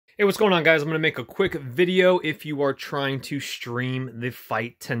Hey, what's going on, guys? I'm going to make a quick video if you are trying to stream the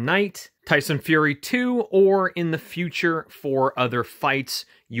fight tonight, Tyson Fury 2, or in the future for other fights,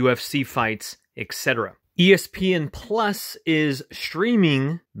 UFC fights, etc. ESPN Plus is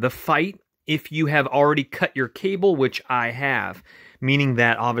streaming the fight if you have already cut your cable, which I have, meaning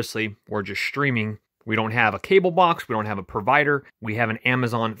that obviously we're just streaming. We don't have a cable box, we don't have a provider, we have an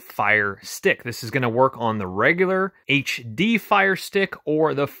Amazon Fire Stick. This is going to work on the regular HD Fire Stick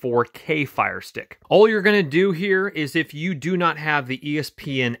or the 4K Fire Stick. All you're going to do here is, if you do not have the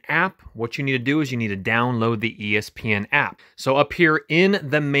ESPN app, what you need to do is you need to download the ESPN app. So up here in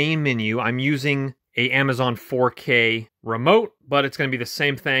the main menu, I'm using a Amazon 4K remote, but it's going to be the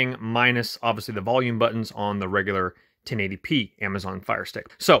same thing minus obviously the volume buttons on the regular 1080p Amazon Fire Stick.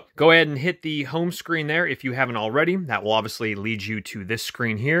 So go ahead and hit the home screen there if you haven't already. That will obviously lead you to this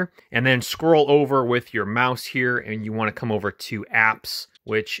screen here, and then scroll over with your mouse here, and you want to come over to apps,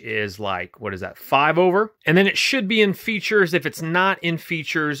 which is like, what is that, 5 over? And then it should be in features. If it's not in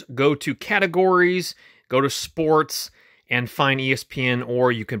features, go to categories, go to sports, and find ESPN,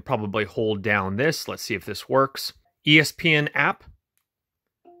 or you can probably hold down this. Let's see if this works. ESPN app.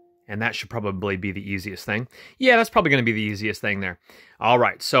 And that should probably be the easiest thing. Yeah, that's probably going to be the easiest thing there. All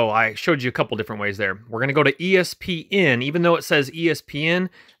right, so I showed you a couple different ways there. We're going to go to ESPN. Even though it says ESPN,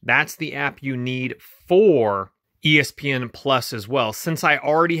 that's the app you need for ESPN Plus as well. Since I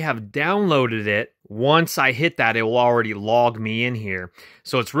already have downloaded it, once I hit that, it will already log me in here.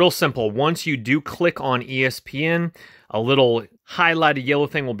 So it's real simple. Once you do click on ESPN, a little highlighted yellow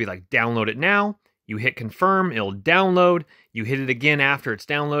thing will be like, download it now. You hit confirm, it'll download. You hit it again after it's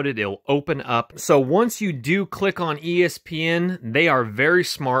downloaded, it'll open up. So once you do click on ESPN, they are very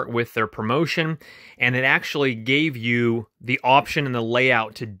smart with their promotion, and it actually gave you the option and the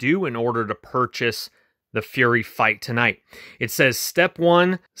layout to do in order to purchase the Fury fight tonight. It says step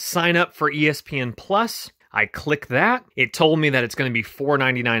 1, sign up for ESPN Plus. I click that. It told me that it's going to be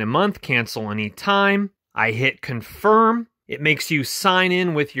 $4.99 a month, cancel anytime. I hit confirm. It makes you sign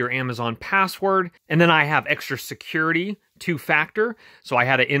in with your Amazon password, and then I have extra security, 2-factor, so I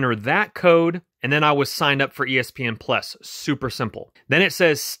had to enter that code, and then I was signed up for ESPN Plus. Super simple. Then it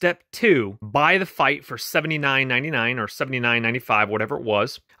says step 2, buy the fight for $79.99 or $79.95, whatever it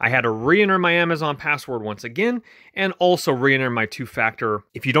was. I had to re-enter my Amazon password once again, and also re-enter my 2-factor.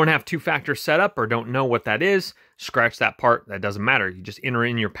 If you don't have 2-factor set up or don't know what that is, scratch that part. That doesn't matter. You just enter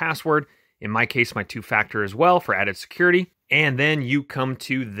in your password. In my case, my 2-factor as well for added security. And then you come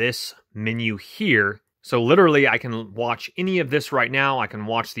to this menu here. So literally, I can watch any of this right now. I can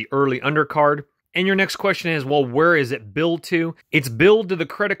watch the early undercard. And your next question is, well, where is it billed to? It's billed to the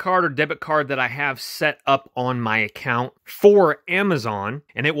credit card or debit card that I have set up on my account for Amazon.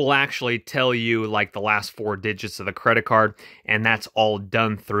 And it will actually tell you like the last 4 digits of the credit card. And that's all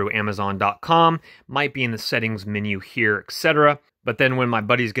done through Amazon.com. Might be in the settings menu here, etc. But then when my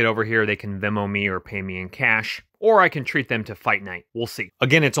buddies get over here, they can Venmo me or pay me in cash, or I can treat them to fight night. We'll see.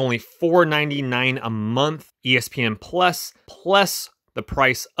 Again, it's only $4.99 a month, ESPN Plus, plus the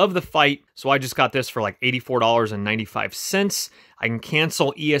price of the fight. So I just got this for like $84.95. I can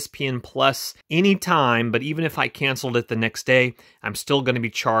cancel ESPN Plus anytime, but even if I canceled it the next day, I'm still going to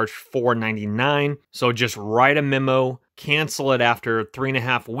be charged $4.99. So just write a memo, cancel it after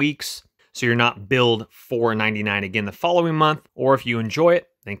 3.5 weeks. So you're not billed $4.99 again the following month, or if you enjoy it,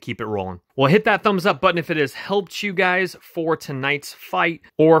 then keep it rolling. Well, hit that thumbs up button if it has helped you guys for tonight's fight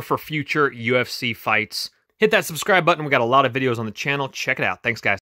or for future UFC fights. Hit that subscribe button. We got a lot of videos on the channel. Check it out. Thanks, guys.